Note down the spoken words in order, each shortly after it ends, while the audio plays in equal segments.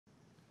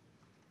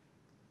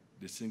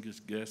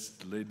distinguished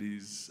guests,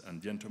 ladies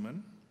and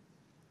gentlemen,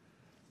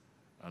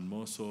 and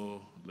more so,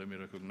 let me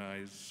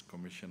recognize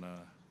Commissioner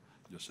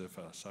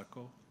Josefa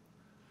Asako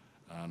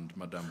and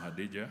Madam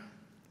Hadija,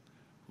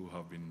 who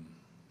have been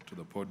to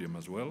the podium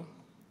as well.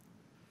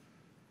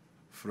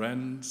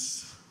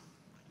 Friends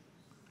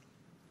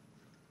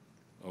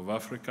of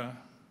Africa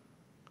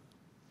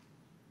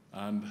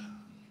and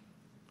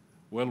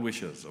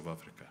well-wishers of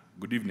Africa,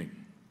 good evening.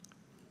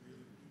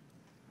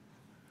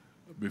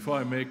 Before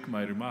I make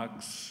my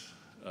remarks,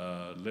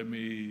 let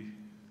me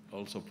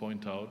also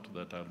point out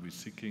that I'll be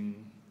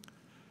seeking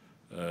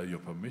your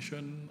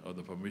permission or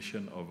the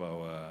permission of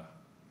our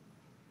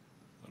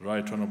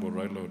Right Honorable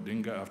Raila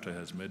Odinga after he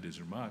has made his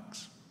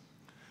remarks,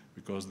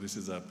 because this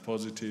is a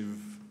positive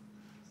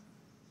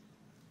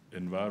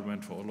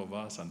environment for all of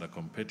us and a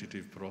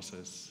competitive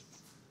process,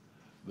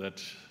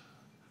 that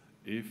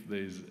if there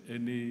is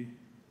any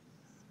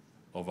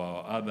of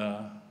our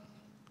other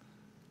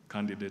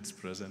candidates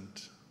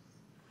present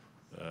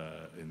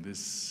in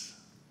this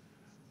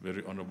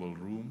very honorable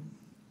room,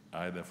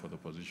 either for the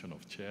position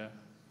of chair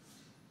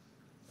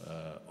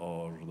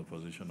or the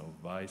position of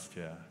vice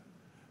chair,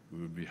 we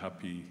would be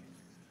happy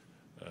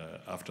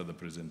after the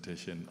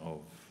presentation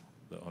of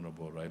the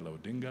Honorable Raila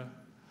Odinga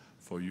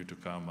for you to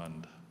come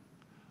and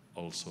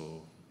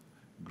also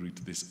greet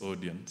this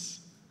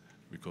audience,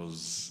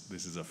 because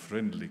this is a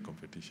friendly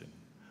competition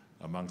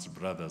amongst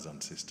brothers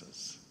and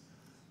sisters,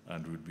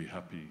 and we'd be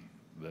happy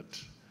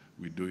that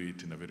we do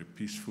it in a very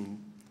peaceful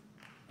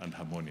and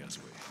harmonious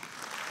way.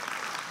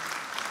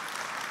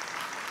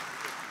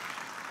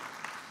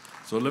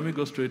 So let me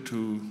go straight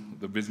to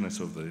the business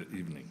of the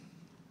evening.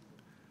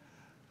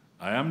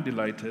 I am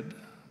delighted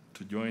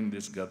to join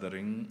this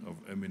gathering of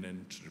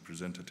eminent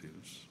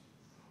representatives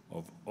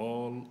of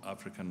all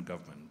African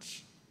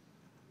governments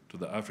to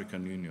the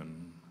African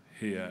Union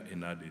here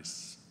in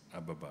Addis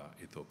Ababa,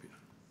 Ethiopia.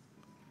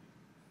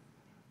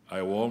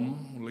 I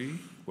warmly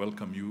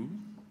welcome you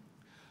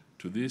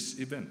to this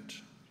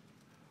event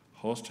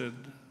hosted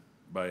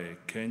by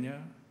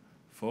Kenya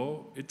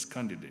for its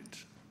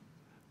candidate,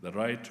 the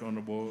Right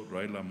Honorable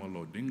Raila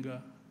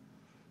Odinga,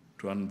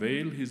 to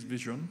unveil his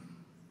vision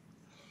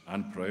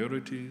and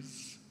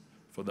priorities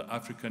for the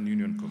African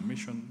Union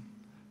Commission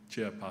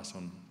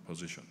chairperson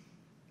position.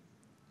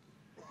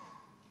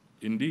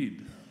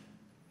 Indeed,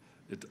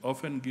 it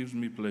often gives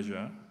me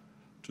pleasure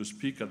to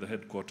speak at the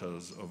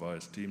headquarters of our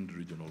esteemed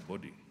regional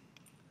body,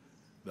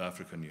 the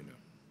African Union.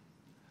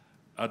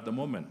 At the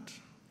moment,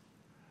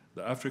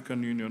 the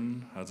African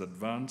Union has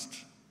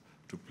advanced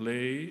to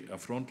play a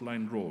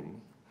frontline role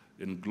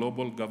in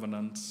global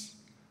governance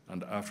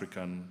and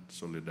African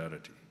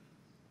solidarity.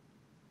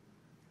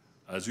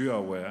 As you are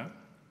aware,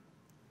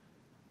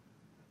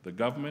 the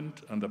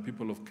government and the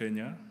people of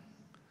Kenya,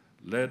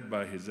 led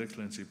by His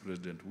Excellency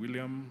President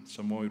William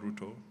Samoei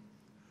Ruto,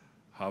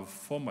 have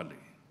formally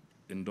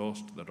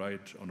endorsed the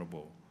Right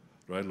Honorable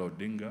Raila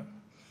Odinga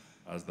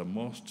as the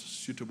most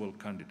suitable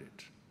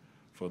candidate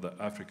for the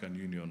African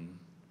Union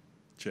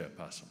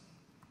chairperson.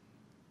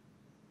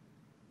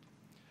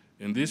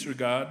 In this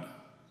regard,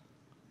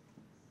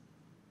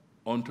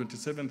 on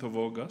 27th of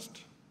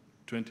August,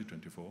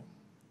 2024,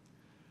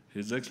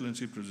 His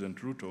Excellency President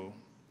Ruto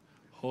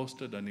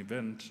hosted an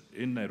event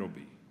in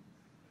Nairobi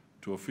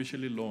to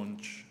officially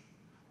launch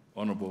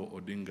Honorable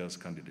Odinga's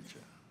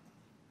candidature.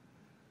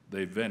 The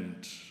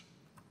event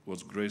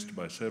was graced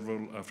by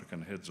several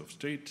African heads of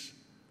state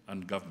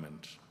and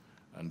government,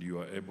 and you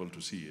are able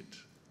to see it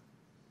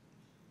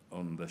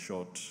on the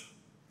short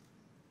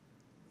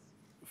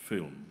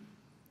film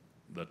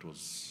that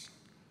was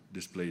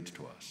displayed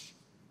to us.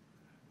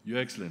 Your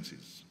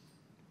Excellencies,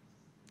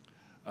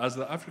 as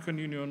the African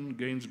Union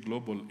gains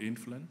global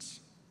influence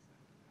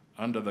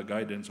under the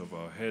guidance of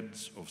our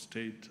heads of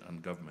state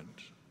and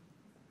government,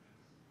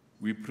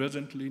 we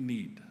presently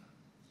need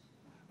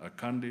a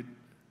candid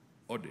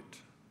audit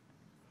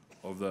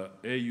of the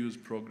AU's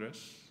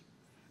progress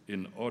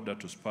in order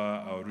to spur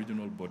our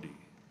regional body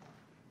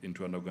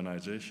into an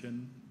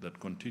organization that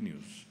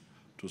continues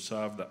to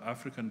serve the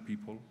African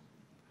people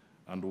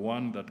and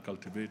one that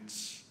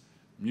cultivates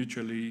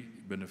mutually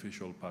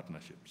beneficial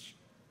partnerships.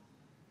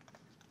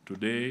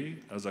 Today,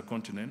 as a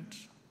continent,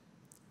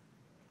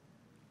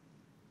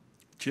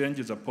 change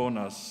is upon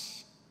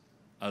us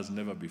as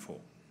never before.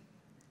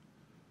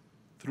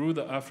 Through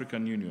the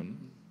African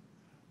Union,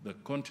 the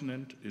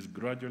continent is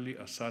gradually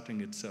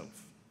asserting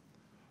itself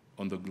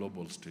on the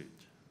global stage.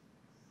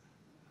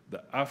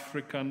 The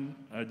African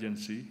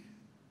agency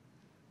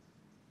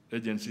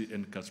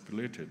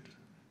encapsulated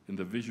in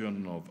the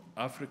vision of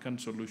African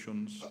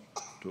solutions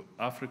to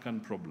African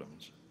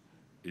problems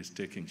is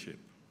taking shape.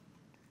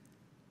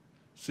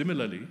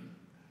 Similarly,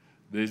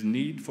 there is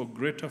need for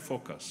greater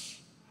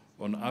focus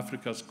on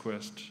Africa's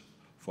quest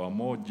for a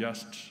more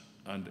just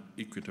and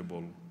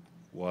equitable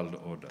world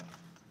order.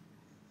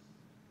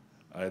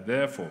 I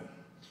therefore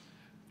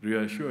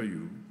reassure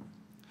you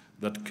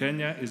that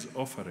Kenya is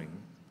offering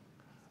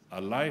a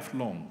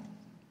lifelong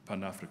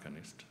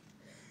Pan-Africanist,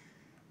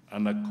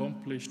 an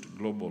accomplished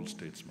global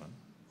statesman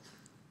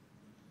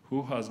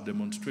who has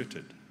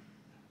demonstrated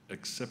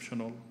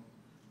exceptional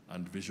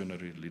and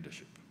visionary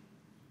leadership.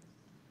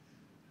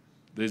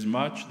 There is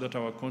much that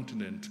our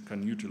continent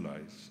can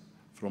utilize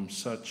from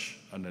such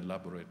an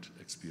elaborate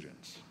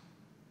experience.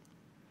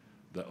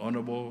 The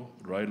Honorable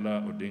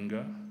Raila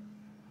Odinga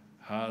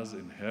has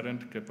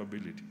inherent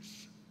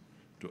capabilities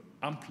to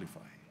amplify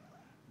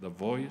the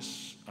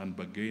voice and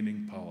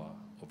bargaining power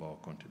of our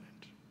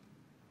continent.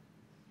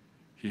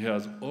 He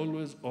has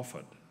always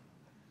offered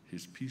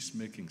his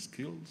peacemaking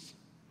skills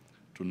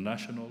to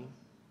national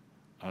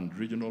and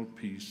regional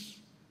peace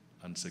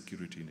and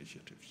security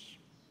initiatives.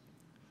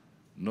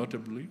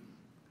 Notably,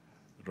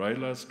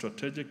 Raila's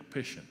strategic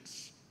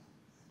patience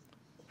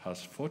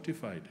has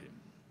fortified him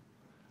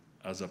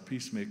as a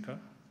peacemaker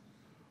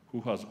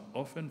who has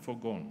often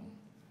forgone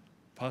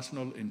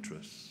personal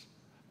interests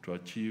to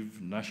achieve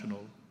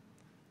national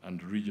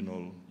and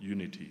regional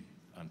unity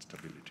and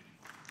stability.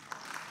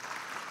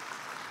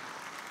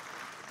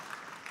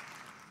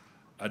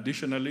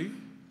 Additionally,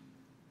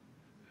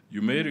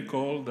 you may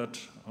recall that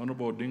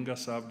Honorable Odinga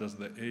served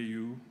the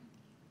AU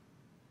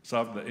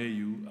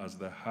as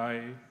the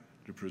High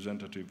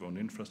Representative on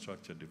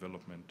Infrastructure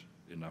Development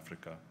in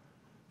Africa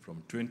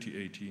from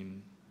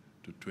 2018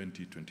 to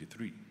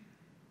 2023.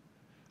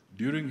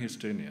 During his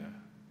tenure,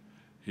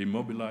 he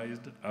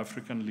mobilized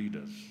African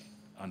leaders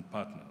and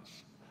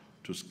partners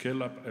to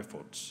scale up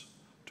efforts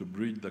to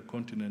bridge the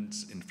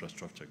continent's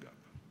infrastructure gap.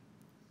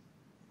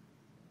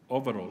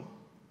 Overall,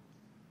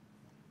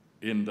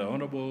 in the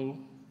Honorable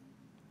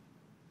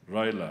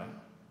Raila,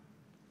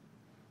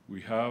 we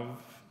have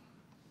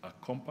a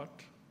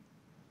compact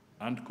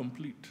and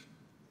complete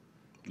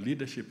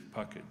leadership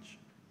package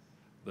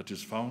that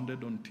is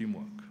founded on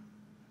teamwork,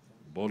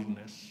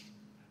 boldness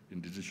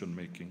in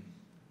decision-making,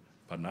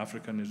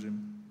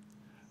 Pan-Africanism,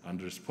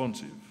 and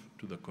responsive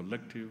to the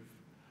collective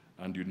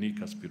and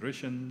unique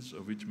aspirations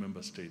of each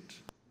member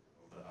state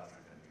of the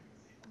African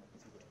Union.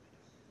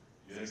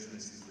 Your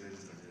Excellencies,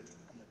 ladies and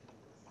gentlemen,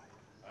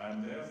 I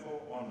am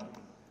therefore honored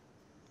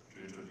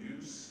to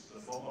introduce the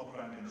former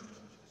Prime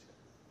Minister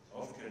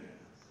of Kenya,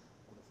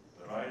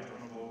 the Right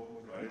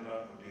Honorable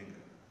Raila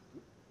Odinga,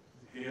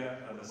 here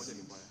at the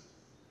seat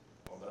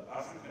of the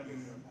African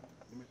Union,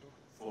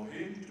 for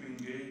him to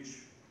engage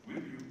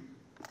with you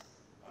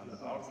and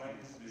outline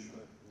his vision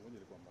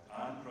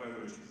and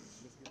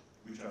priorities,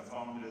 which are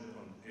founded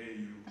on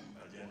AU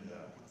Agenda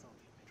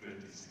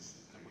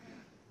 2063.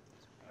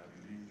 I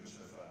believe,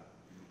 Josepha,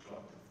 you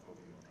clap for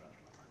me on that.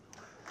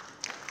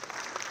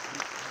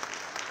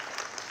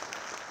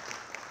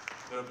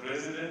 The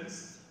presidents,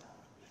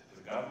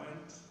 the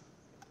government,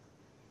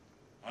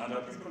 and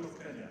the people of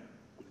Kenya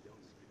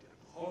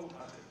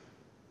wholeheartedly,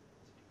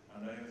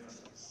 and I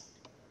emphasize,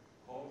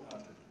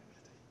 wholeheartedly,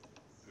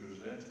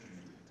 present to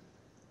you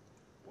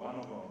one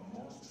of our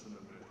most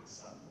celebrated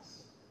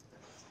sons,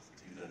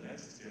 is the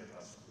next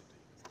chairperson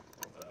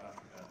of the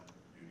African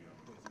Union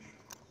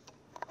Commission.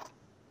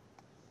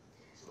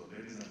 So,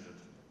 ladies and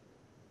gentlemen,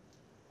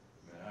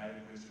 may I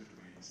request you to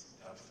be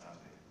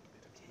upstanding,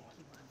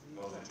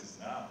 because it is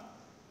now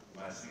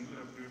my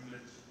singular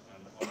privilege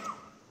and honor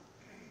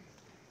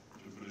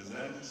to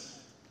present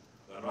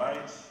the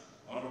Right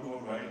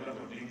Honorable Raila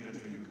Odinga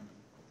to you,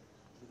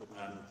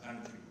 and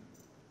thank you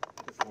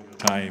for your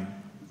time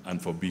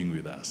and for being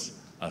with us.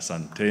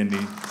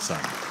 Asanteni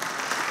sana.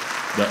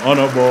 The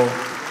Honorable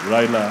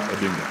Raila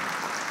Odinga.